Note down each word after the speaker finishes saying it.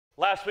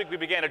Last week we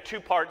began a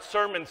two-part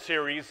sermon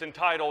series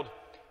entitled,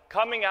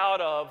 Coming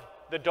Out of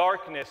the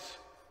Darkness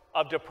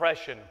of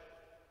Depression.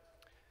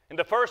 In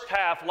the first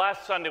half,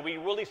 last Sunday, we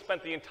really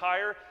spent the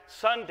entire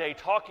Sunday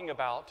talking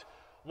about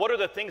what are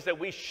the things that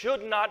we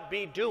should not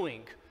be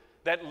doing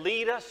that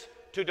lead us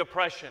to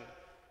depression.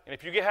 And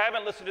if you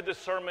haven't listened to this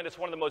sermon, it's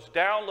one of the most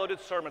downloaded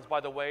sermons, by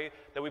the way,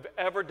 that we've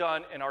ever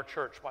done in our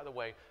church, by the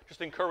way.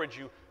 Just encourage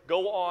you,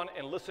 go on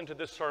and listen to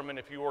this sermon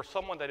if you are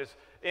someone that is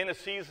in a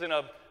season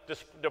of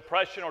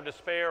depression or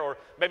despair, or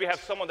maybe have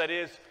someone that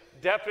is,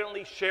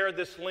 definitely share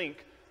this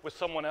link with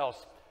someone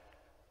else.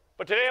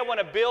 But today I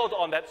want to build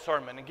on that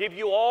sermon and give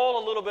you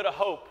all a little bit of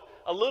hope,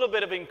 a little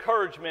bit of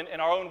encouragement in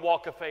our own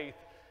walk of faith,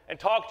 and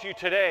talk to you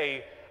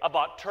today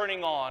about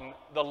turning on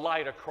the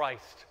light of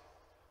Christ.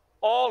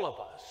 All of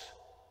us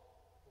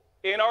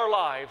in our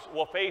lives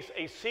will face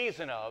a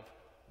season of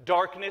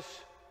darkness,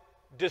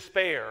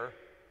 despair,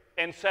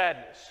 and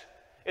sadness.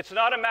 It's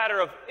not a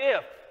matter of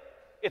if,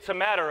 it's a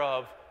matter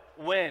of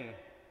when.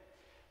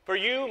 For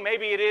you,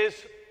 maybe it is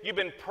you've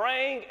been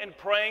praying and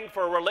praying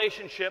for a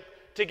relationship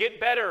to get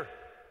better,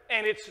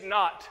 and it's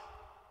not.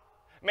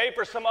 Maybe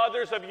for some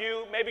others of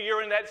you, maybe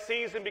you're in that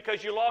season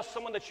because you lost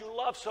someone that you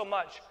love so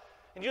much,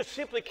 and you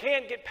simply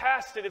can't get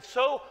past it. It's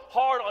so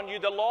hard on you,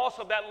 the loss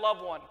of that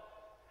loved one.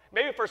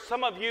 Maybe for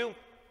some of you,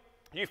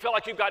 you feel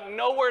like you've got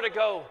nowhere to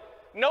go,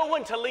 no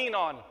one to lean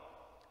on.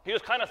 You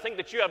just kind of think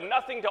that you have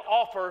nothing to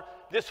offer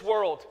this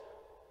world.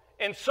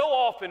 And so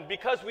often,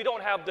 because we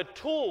don't have the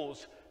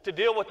tools to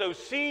deal with those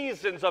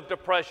seasons of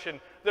depression,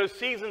 those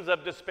seasons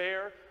of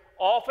despair,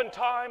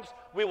 oftentimes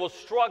we will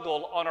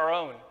struggle on our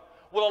own.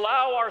 We'll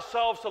allow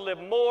ourselves to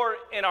live more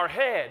in our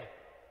head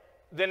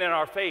than in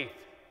our faith.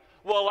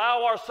 We'll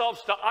allow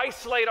ourselves to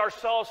isolate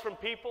ourselves from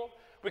people.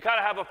 We're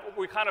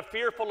kind of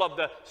fearful of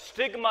the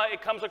stigma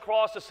it comes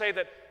across to say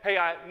that, hey,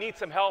 I need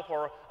some help,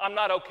 or I'm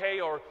not okay,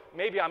 or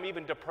maybe I'm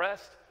even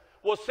depressed.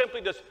 We'll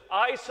simply just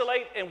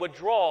isolate and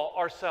withdraw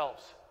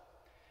ourselves.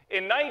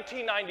 In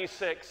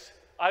 1996,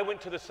 I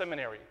went to the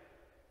seminary.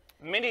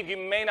 Many of you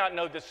may not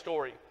know this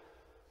story,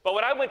 but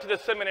when I went to the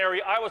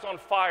seminary, I was on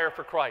fire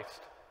for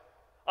Christ.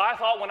 I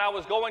thought when I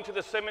was going to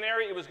the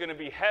seminary, it was going to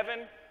be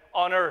heaven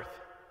on earth.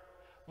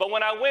 But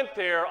when I went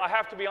there, I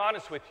have to be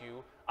honest with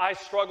you, I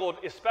struggled,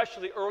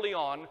 especially early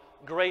on,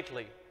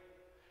 greatly.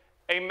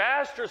 A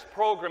master's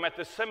program at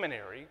the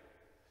seminary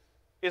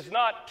is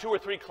not 2 or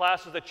 3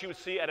 classes that you would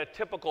see at a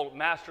typical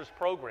master's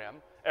program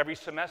every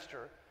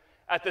semester.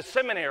 At the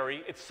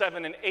seminary, it's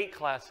 7 and 8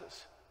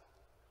 classes.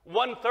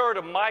 1/3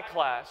 of my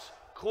class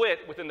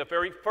quit within the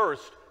very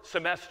first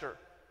semester.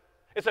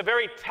 It's a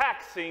very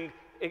taxing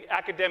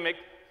academic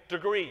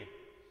degree.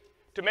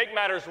 To make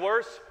matters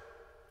worse,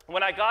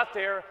 when I got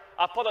there,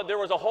 I thought that there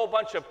was a whole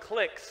bunch of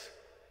cliques.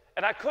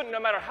 And I couldn't, no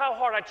matter how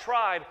hard I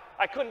tried,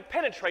 I couldn't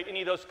penetrate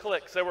any of those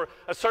cliques. There were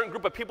a certain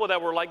group of people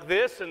that were like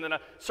this, and then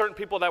certain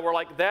people that were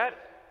like that.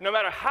 No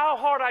matter how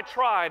hard I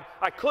tried,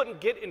 I couldn't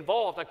get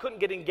involved. I couldn't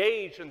get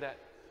engaged in that.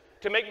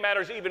 To make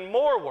matters even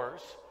more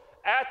worse,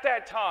 at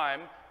that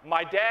time,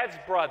 my dad's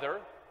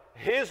brother,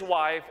 his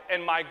wife,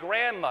 and my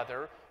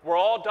grandmother were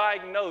all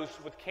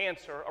diagnosed with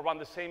cancer around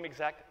the same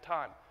exact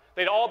time.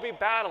 They'd all be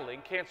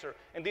battling cancer,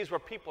 and these were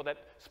people that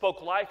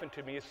spoke life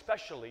into me,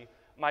 especially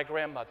my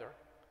grandmother.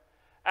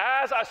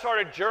 As I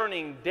started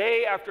journeying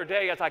day after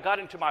day, as I got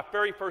into my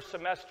very first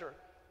semester,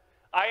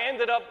 I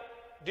ended up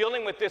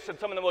dealing with this in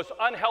some of the most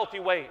unhealthy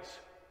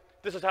ways.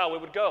 This is how it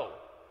would go.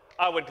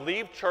 I would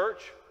leave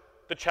church,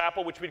 the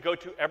chapel, which we'd go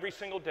to every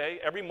single day,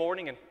 every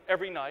morning and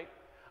every night.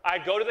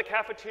 I'd go to the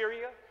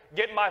cafeteria,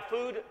 get my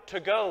food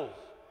to go,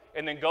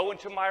 and then go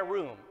into my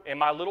room, in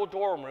my little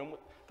dorm room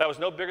that was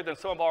no bigger than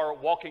some of our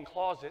walk-in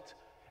closets,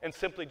 and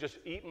simply just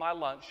eat my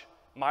lunch,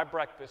 my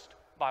breakfast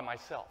by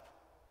myself.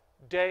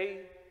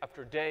 Day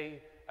after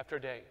day after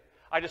day.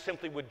 I just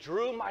simply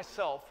withdrew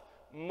myself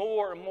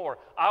more and more.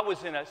 I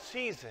was in a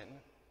season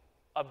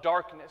of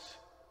darkness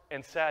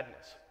and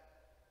sadness.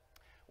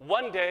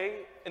 One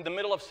day in the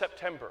middle of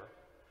September,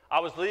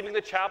 I was leaving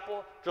the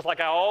chapel, just like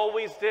I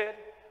always did,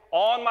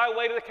 on my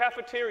way to the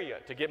cafeteria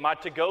to get my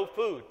to-go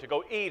food, to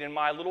go eat in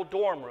my little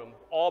dorm room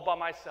all by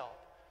myself.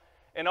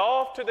 And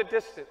off to the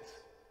distance,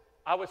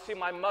 I would see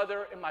my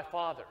mother and my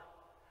father.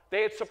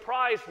 They had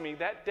surprised me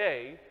that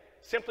day,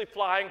 simply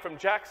flying from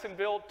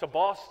Jacksonville to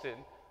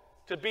Boston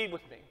to be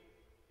with me.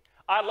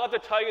 I'd love to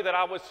tell you that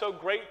I was so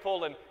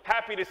grateful and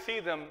happy to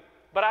see them,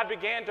 but I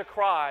began to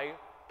cry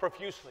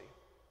profusely.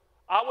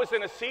 I was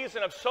in a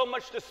season of so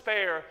much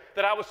despair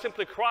that I was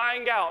simply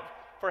crying out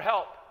for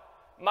help.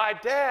 My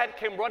dad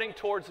came running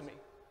towards me.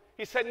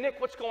 He said, "Nick,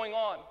 what's going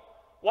on?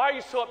 Why are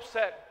you so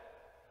upset?"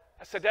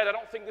 I said, "Dad, I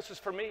don't think this is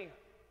for me.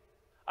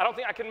 I don't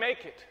think I can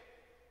make it."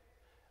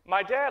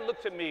 My dad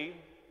looked at me,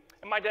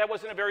 and my dad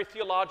wasn't a very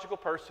theological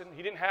person.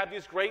 He didn't have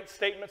these great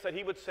statements that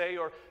he would say,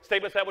 or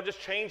statements that would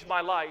just change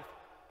my life.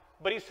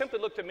 But he simply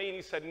looked at me and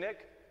he said,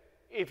 "Nick,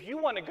 if you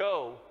want to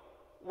go,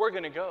 we're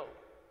going to go.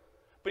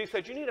 But he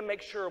said, you need to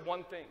make sure of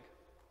one thing.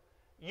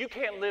 You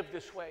can't live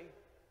this way.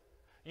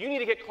 You need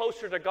to get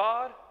closer to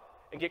God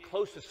and get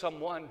close to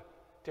someone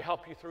to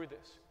help you through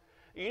this.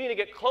 You need to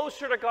get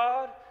closer to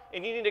God,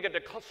 and you need to get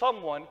to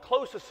someone,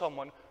 close to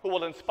someone who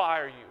will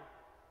inspire you.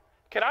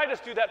 Can I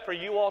just do that for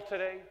you all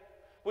today?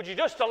 Would you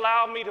just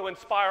allow me to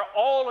inspire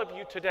all of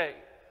you today?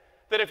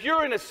 That if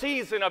you're in a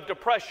season of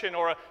depression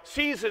or a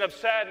season of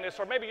sadness,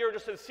 or maybe you're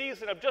just in a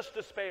season of just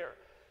despair,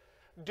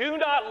 do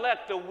not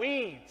let the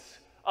weeds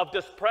of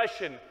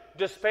depression,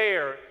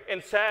 despair,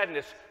 and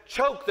sadness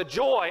choke the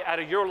joy out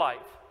of your life.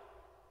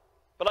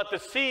 But let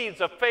the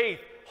seeds of faith,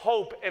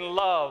 hope, and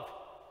love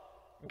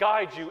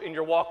guide you in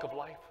your walk of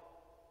life.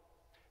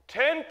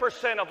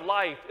 10% of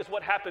life is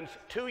what happens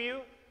to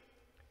you.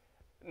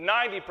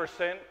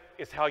 90%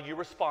 is how you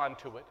respond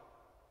to it.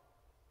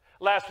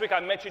 Last week I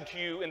mentioned to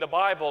you in the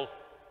Bible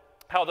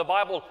how the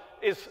Bible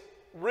is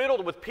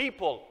riddled with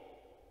people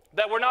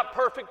that were not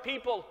perfect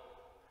people.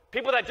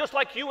 People that just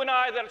like you and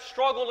I that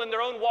struggle in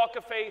their own walk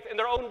of faith, in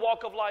their own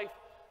walk of life.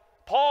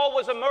 Paul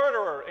was a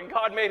murderer and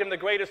God made him the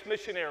greatest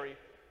missionary.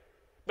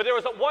 But there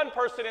was one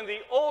person in the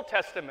Old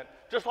Testament,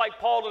 just like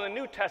Paul in the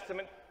New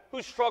Testament,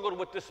 who struggled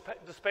with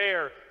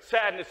despair,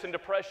 sadness, and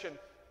depression.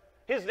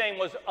 His name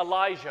was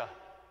Elijah.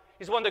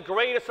 He's one of the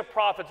greatest of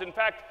prophets. In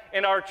fact,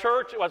 in our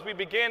church, as we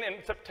begin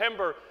in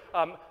September,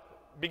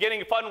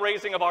 beginning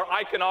fundraising of our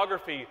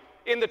iconography,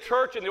 in the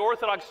church, in the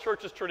Orthodox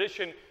Church's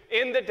tradition,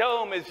 in the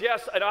dome is,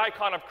 yes, an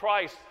icon of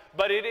Christ,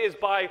 but it is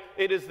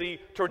the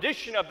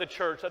tradition of the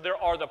church that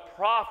there are the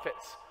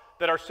prophets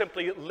that are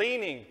simply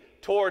leaning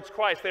towards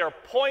Christ. They are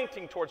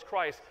pointing towards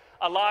Christ.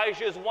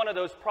 Elijah is one of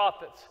those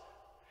prophets.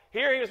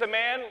 Here he was a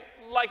man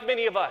like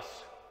many of us,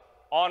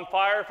 on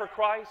fire for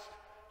Christ.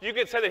 You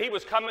could say that he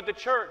was coming to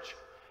church.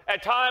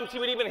 At times he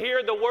would even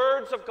hear the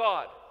words of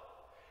God.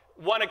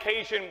 One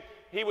occasion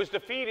he was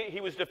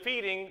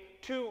defeating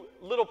two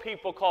little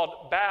people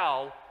called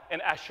Baal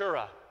and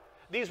Asherah.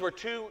 These were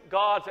two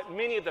gods that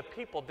many of the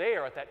people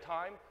there at that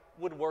time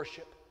would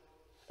worship.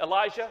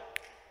 Elijah,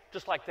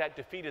 just like that,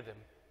 defeated them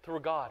through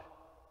God.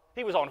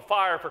 He was on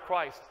fire for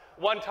Christ.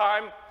 One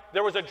time,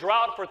 there was a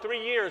drought for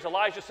 3 years.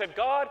 Elijah said,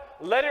 God,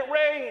 let it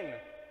rain.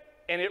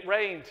 And it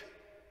rained.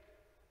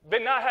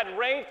 Been not had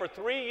rained for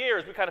 3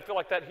 years. We kind of feel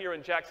like that here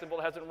in Jacksonville.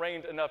 It hasn't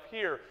rained enough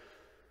here.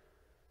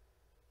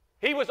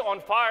 He was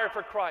on fire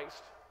for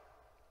Christ.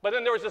 But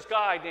then there was this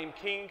guy named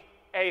King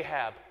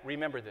Ahab.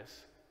 Remember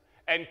this.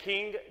 And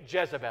King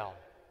Jezebel.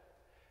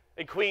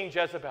 And Queen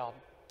Jezebel.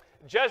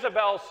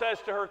 Jezebel says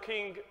to her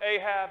King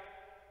Ahab,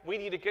 we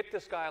need to get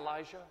this guy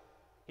Elijah.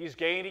 He's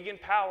gaining in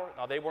power.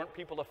 Now, they weren't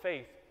people of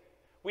faith.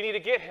 We need to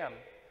get him.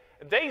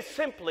 They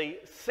simply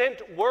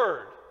sent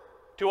word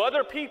to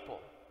other people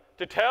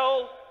to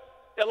tell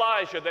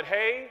Elijah that,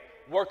 hey,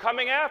 we're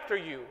coming after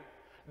you.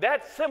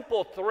 That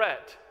simple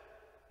threat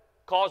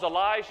caused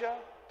Elijah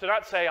to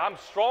not say, I'm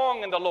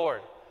strong in the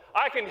Lord.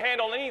 I can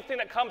handle anything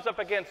that comes up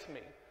against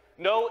me.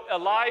 No,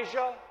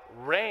 Elijah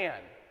ran.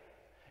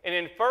 And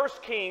in 1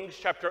 Kings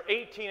chapter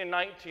 18 and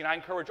 19, I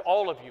encourage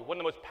all of you, one of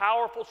the most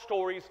powerful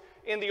stories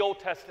in the Old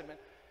Testament,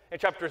 in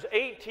chapters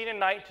 18 and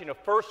 19 of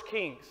 1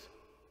 Kings,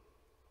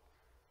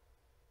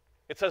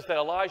 it says that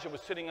Elijah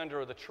was sitting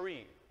under the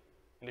tree.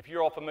 And if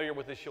you're all familiar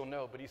with this, you'll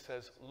know. But he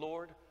says,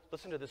 Lord,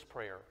 listen to this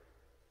prayer.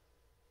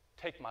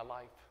 Take my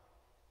life,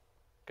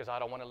 because I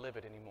don't want to live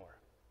it anymore.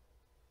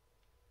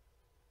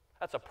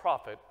 That's a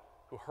prophet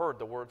who heard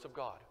the words of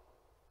God.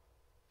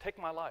 Take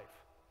my life.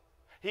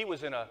 He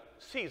was in a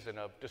season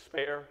of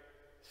despair,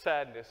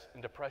 sadness,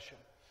 and depression.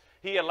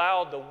 He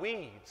allowed the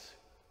weeds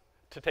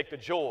to take the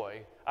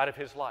joy out of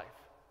his life.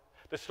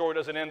 The story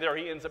doesn't end there.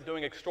 He ends up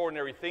doing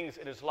extraordinary things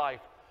in his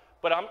life.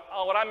 But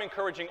what I'm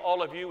encouraging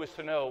all of you is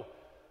to know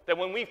that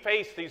when we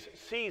face these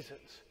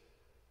seasons,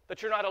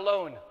 that you're not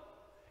alone.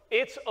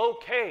 It's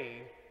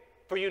okay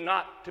for you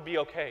not to be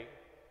okay.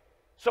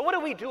 So what do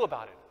we do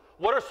about it?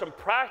 What are some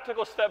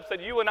practical steps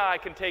that you and I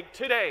can take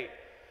today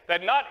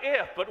that not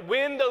if, but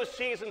when those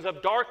seasons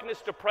of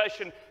darkness,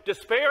 depression,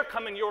 despair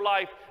come in your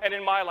life and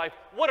in my life,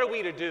 what are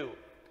we to do?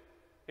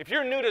 If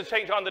you're new to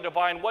St. John the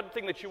Divine, one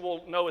thing that you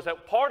will know is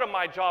that part of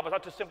my job is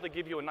not to simply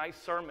give you a nice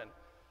sermon.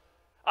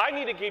 I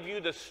need to give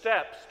you the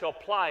steps to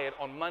apply it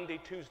on Monday,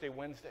 Tuesday,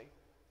 Wednesday.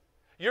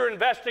 You're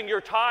investing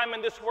your time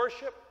in this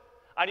worship.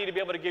 I need to be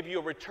able to give you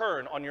a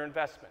return on your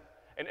investment.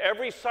 And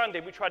every Sunday,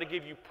 we try to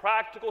give you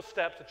practical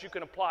steps that you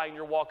can apply in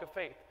your walk of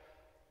faith.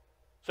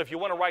 So if you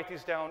want to write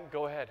these down,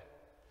 go ahead.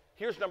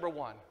 Here's number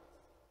one.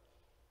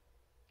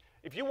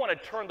 If you want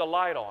to turn the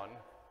light on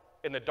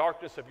in the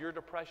darkness of your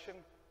depression,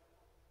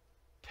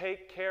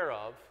 take care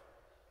of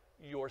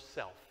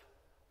yourself.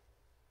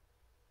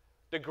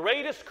 The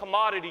greatest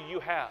commodity you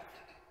have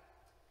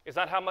is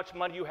not how much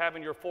money you have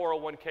in your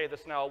 401k,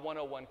 that's now a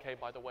 101k,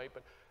 by the way,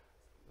 but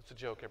it's a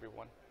joke,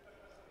 everyone.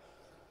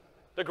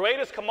 The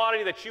greatest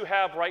commodity that you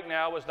have right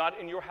now is not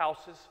in your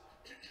houses,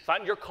 it's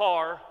not in your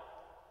car,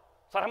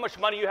 it's not how much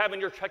money you have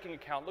in your checking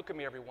account. Look at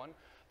me, everyone.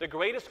 The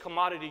greatest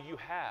commodity you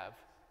have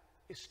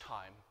is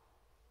time.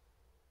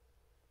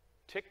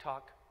 Tick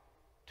tock,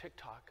 tick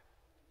tock,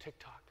 tick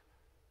tock.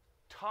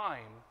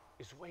 Time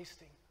is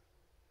wasting.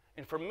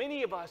 And for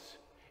many of us,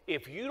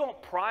 if you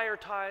don't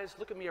prioritize,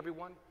 look at me,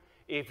 everyone,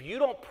 if you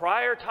don't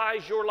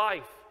prioritize your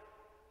life,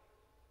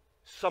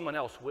 someone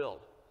else will.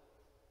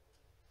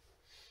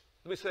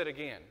 Let me say it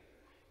again.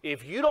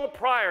 If you don't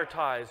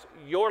prioritize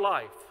your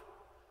life,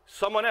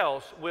 someone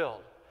else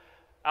will.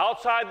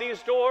 Outside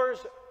these doors,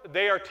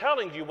 they are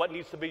telling you what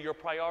needs to be your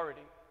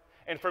priority.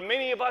 And for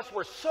many of us,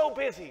 we're so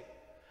busy.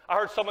 I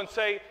heard someone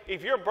say,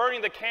 if you're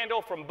burning the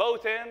candle from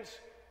both ends,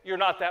 you're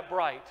not that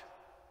bright.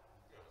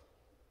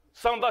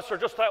 Some of us are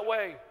just that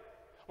way.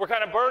 We're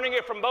kind of burning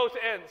it from both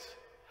ends.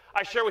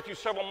 I shared with you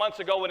several months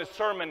ago in a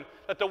sermon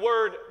that the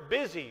word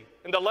busy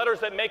and the letters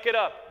that make it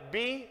up,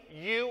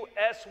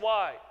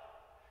 B-U-S-Y,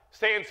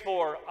 stands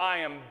for I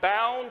am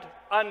bound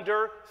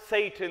under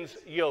Satan's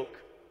yoke.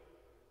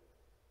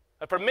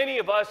 And for many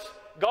of us,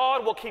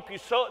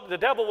 the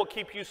devil will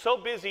keep you so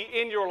busy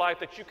in your life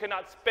that you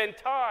cannot spend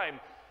time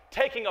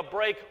taking a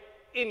break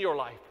in your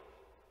life.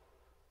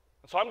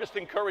 And so I'm just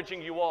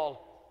encouraging you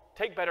all,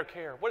 take better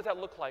care. What does that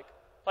look like?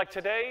 Like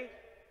today,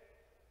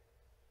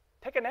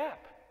 take a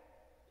nap.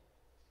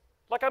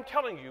 Like I'm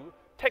telling you,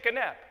 take a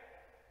nap.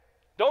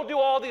 Don't do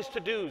all these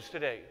to-dos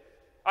today.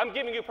 I'm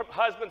giving you,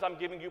 husbands, I'm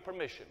giving you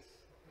permission.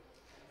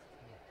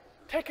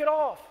 Take it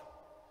off.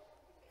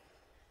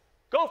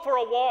 Go for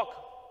a walk.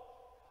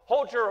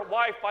 Hold your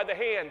wife by the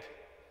hand.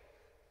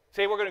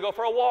 Say, we're going to go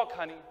for a walk,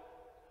 honey.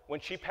 When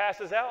she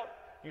passes out,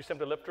 you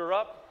simply lift her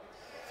up.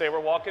 Say, we're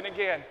walking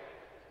again.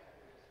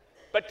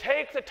 But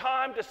take the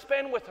time to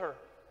spend with her.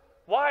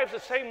 Wives, the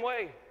same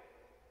way.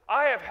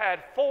 I have had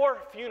 4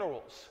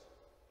 funerals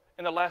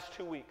in the last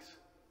 2 weeks.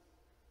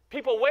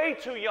 People way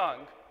too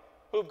young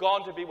who've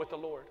gone to be with the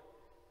Lord.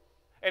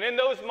 And in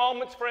those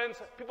moments, friends,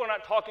 people are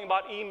not talking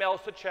about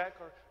emails to check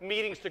or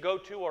meetings to go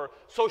to or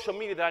social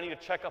media that I need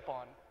to check up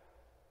on.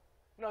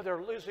 No,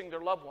 they're losing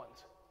their loved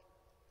ones.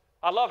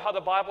 I love how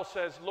the Bible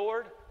says,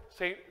 Lord,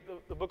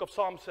 the book of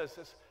Psalms says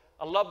this.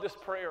 I love this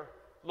prayer.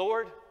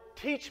 Lord,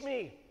 teach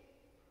me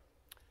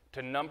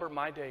to number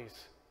my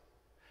days.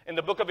 In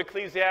the book of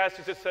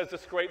Ecclesiastes, it says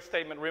this great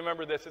statement.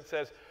 Remember this. It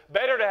says,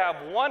 better to have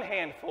 1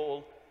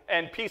 handful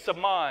and peace of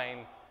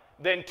mind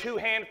than 2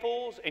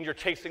 handfuls and you're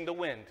chasing the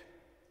wind.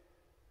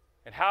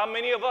 And how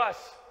many of us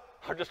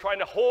are just trying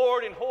to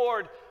hoard and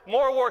hoard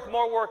more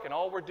work, and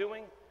all we're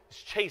doing is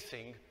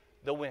chasing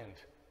the wind.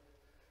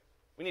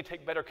 We need to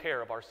take better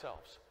care of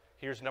ourselves.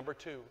 Here's number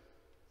 2.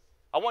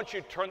 I want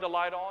you to turn the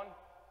light on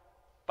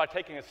by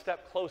taking a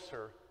step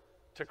closer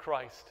to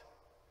Christ.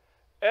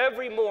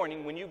 Every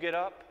morning when you get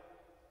up,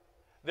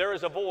 there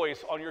is a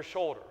voice on your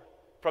shoulder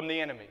from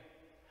the enemy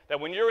that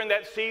when you're in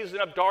that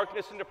season of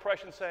darkness and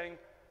depression saying,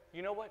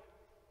 you know what?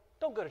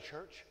 Don't go to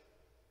church.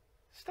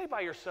 Stay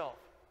by yourself.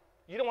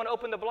 You don't want to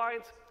open the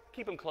blinds?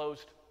 Keep them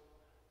closed.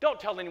 Don't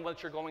tell anyone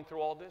that you're going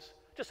through all this.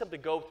 Just simply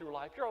go through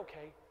life. You're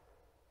okay.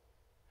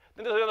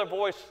 Then there's another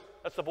voice,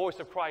 that's the voice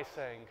of Christ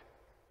saying,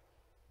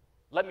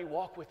 let me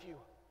walk with you.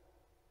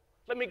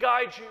 Let me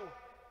guide you.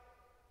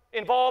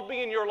 Involve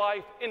me in your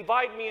life.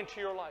 Invite me into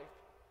your life.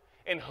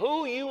 And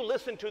who you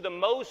listen to the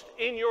most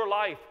in your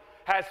life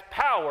has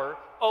power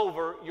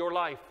over your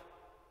life.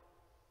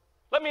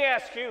 Let me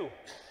ask you,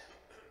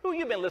 who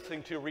you been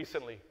listening to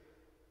recently?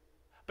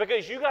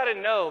 Because you got to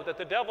know that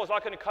the devil's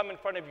not going to come in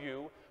front of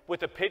you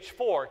with a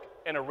pitchfork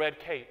and a red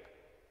cape.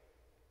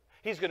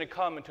 He's going to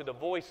come into the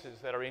voices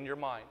that are in your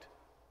mind.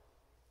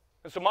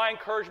 And so my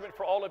encouragement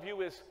for all of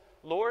you is,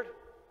 Lord,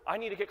 I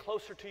need to get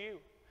closer to you.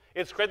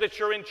 It's great that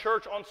you're in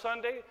church on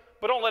Sunday,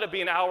 but don't let it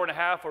be an hour and a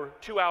half or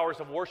 2 hours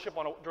of worship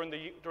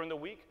during the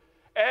week.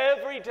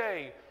 Every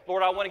day,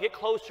 Lord, I want to get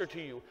closer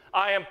to you.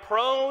 I am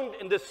prone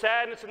in this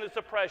sadness and this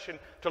depression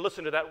to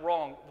listen to that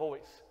wrong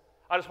voice.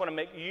 I just want to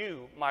make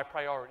you my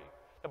priority.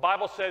 The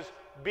Bible says,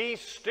 be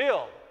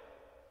still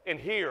and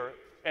hear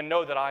and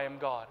know that I am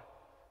God.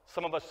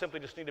 Some of us simply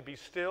just need to be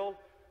still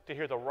to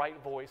hear the right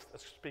voice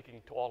that's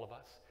speaking to all of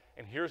us.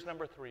 And here's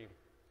number 3.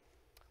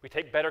 We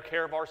take better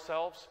care of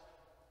ourselves.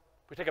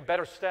 We take a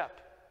better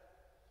step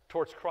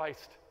towards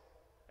Christ.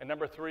 And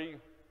number 3,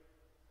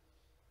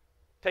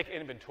 take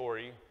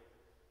inventory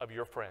of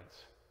your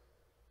friends.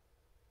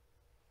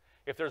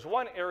 If there's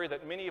one area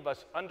that many of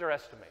us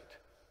underestimate,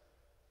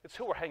 it's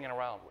who we're hanging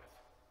around with.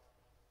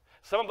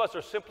 Some of us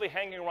are simply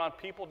hanging around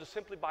people just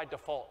simply by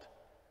default.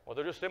 Well,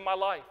 they're just in my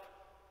life.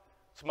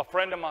 It's a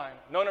friend of mine.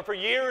 Known them for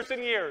years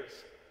and years.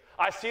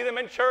 I see them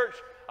in church.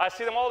 I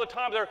see them all the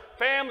time. They're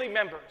family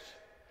members.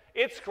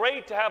 It's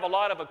great to have a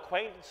lot of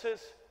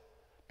acquaintances,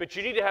 but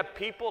you need to have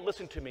people,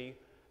 listen to me,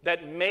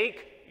 that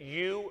make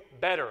you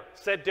better.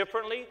 Said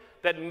differently,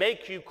 that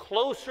make you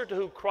closer to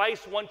who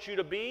Christ wants you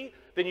to be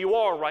than you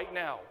are right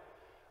now.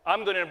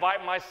 I'm going to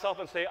invite myself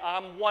and say,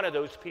 I'm one of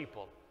those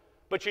people.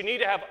 But you need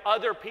to have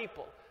other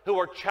people who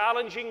are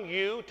challenging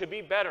you to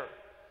be better.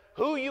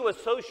 Who you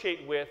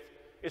associate with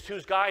is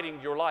who's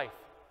guiding your life.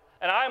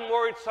 And I'm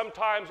worried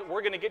sometimes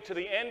we're going to get to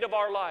the end of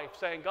our life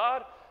saying,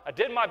 God, I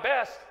did my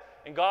best.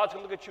 And God's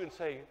going to look at you and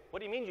say, what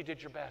do you mean you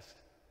did your best?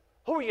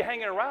 Who are you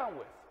hanging around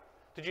with?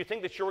 Did you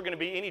think that you were going to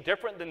be any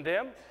different than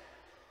them?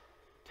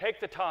 Take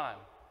the time.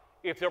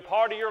 If they're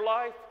part of your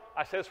life,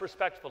 I say this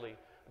respectfully,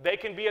 they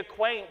can be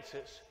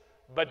acquaintances,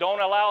 but don't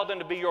allow them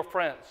to be your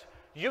friends.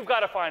 You've got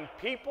to find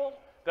people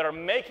that are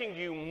making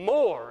you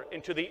more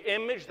into the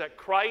image that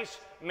Christ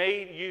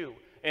made you.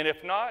 And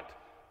if not,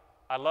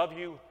 I love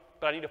you,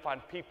 but I need to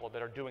find people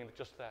that are doing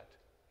just that.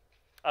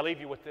 I leave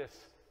you with this.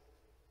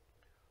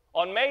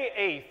 On May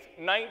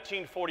 8th,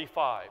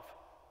 1945,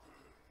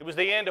 it was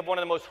the end of one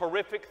of the most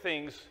horrific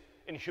things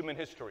in human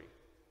history.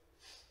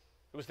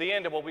 It was the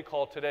end of what we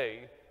call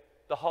today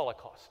the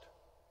Holocaust.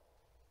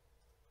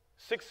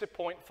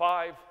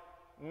 6.5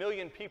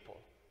 million people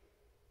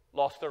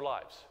lost their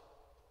lives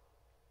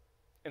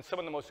in some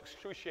of the most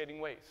excruciating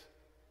ways.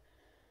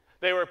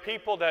 They were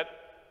people that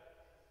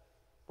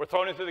were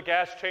thrown into the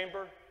gas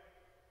chamber.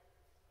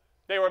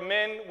 They were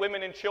men,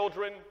 women, and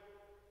children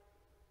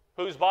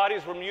whose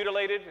bodies were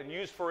mutilated and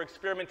used for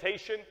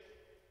experimentation.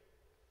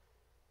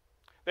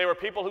 They were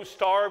people who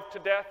starved to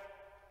death.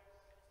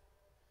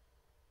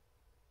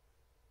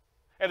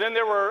 And then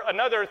there were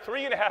another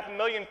 3.5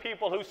 million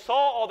people who saw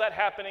all that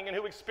happening and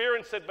who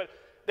experienced it, but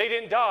they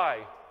didn't die.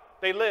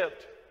 They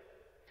lived.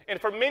 And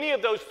for many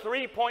of those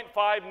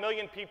 3.5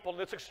 million people,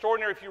 it's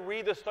extraordinary if you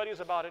read the studies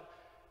about it,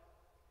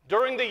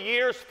 during the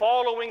years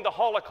following the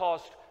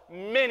Holocaust,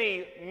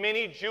 many,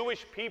 many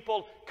Jewish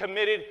people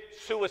committed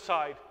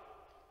suicide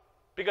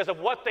because of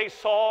what they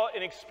saw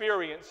and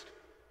experienced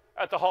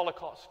at the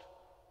Holocaust.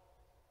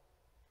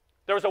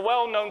 There was a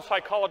well-known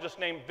psychologist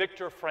named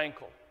Viktor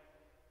Frankl.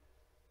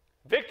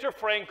 Viktor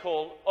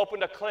Frankl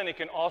opened a clinic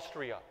in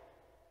Austria.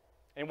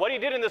 And what he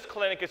did in this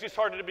clinic is he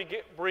started to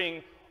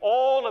bring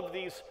all of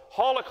these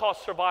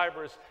Holocaust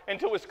survivors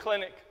into his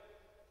clinic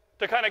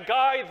to kind of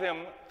guide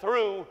them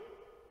through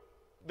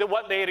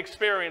what they had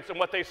experienced and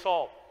what they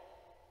saw.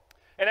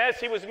 And as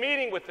he was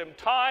meeting with them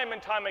time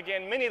and time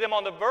again, many of them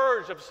on the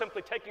verge of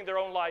simply taking their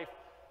own life,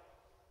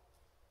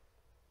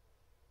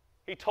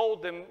 he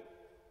told them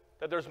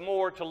that there's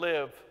more to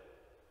live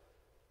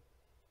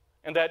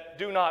and that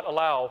do not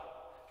allow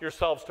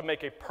yourselves to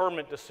make a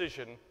permanent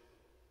decision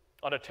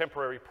on a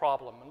temporary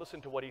problem. And listen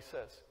to what he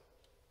says.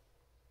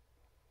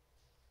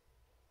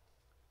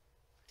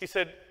 He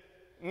said,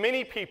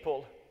 many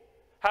people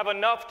have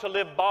enough to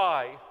live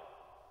by,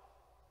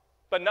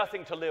 but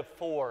nothing to live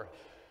for.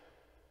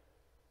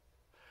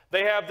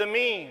 They have the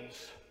means,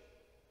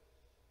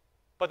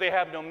 but they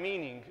have no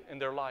meaning in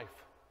their life.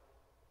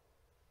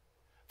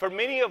 For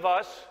many of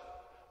us,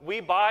 we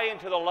buy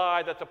into the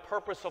lie that the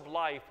purpose of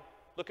life,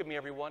 look at me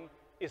everyone,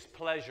 is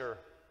pleasure.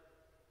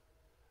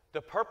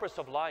 The purpose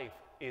of life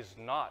is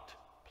not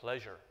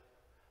pleasure.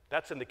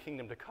 That's in the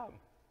kingdom to come.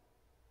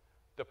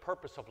 The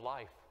purpose of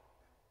life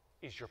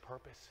is your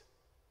purpose.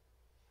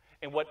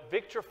 And what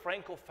Viktor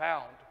Frankl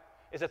found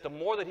is that the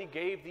more that he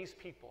gave these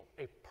people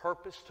a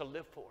purpose to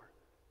live for,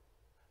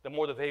 the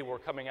more that they were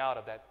coming out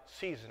of that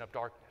season of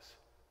darkness.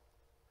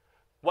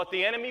 What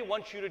the enemy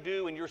wants you to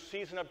do in your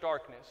season of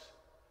darkness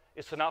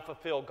is to not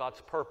fulfill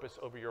God's purpose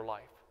over your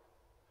life.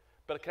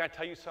 But can I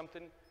tell you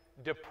something?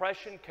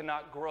 Depression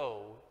cannot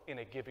grow in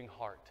a giving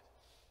heart.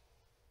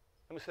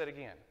 Let me say it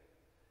again.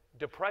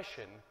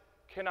 Depression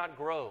cannot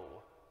grow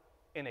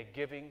in a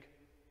giving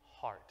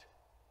heart.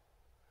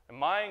 And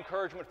my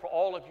encouragement for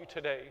all of you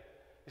today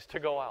is to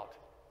go out.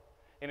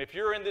 And if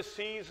you're in this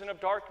season of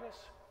darkness,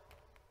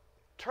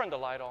 turn the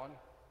light on.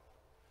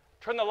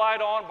 Turn the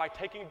light on by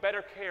taking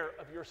better care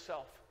of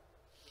yourself.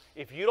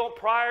 If you don't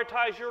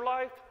prioritize your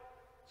life,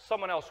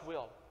 someone else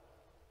will.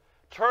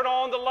 Turn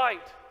on the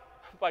light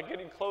by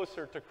getting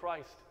closer to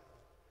Christ.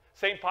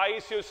 St.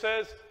 Paisios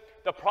says,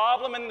 the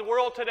problem in the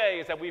world today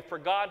is that we've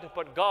forgotten to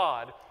put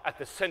God at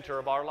the center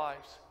of our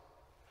lives.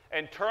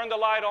 And turn the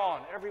light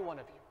on, every one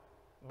of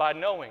you, by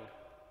knowing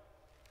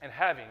and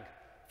having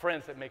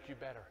friends that make you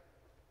better.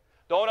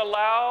 Don't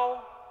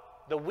allow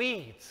the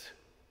weeds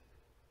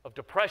of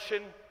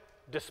depression,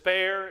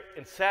 despair,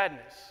 and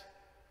sadness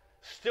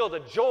steal the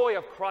joy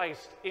of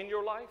Christ in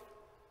your life,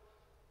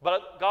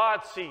 but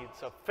God's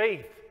seeds of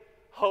faith,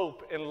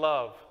 hope, and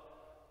love,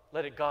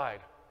 let it guide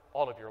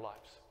all of your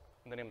lives.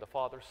 In the name of the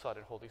Father, Son,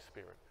 and Holy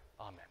Spirit.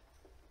 Amen.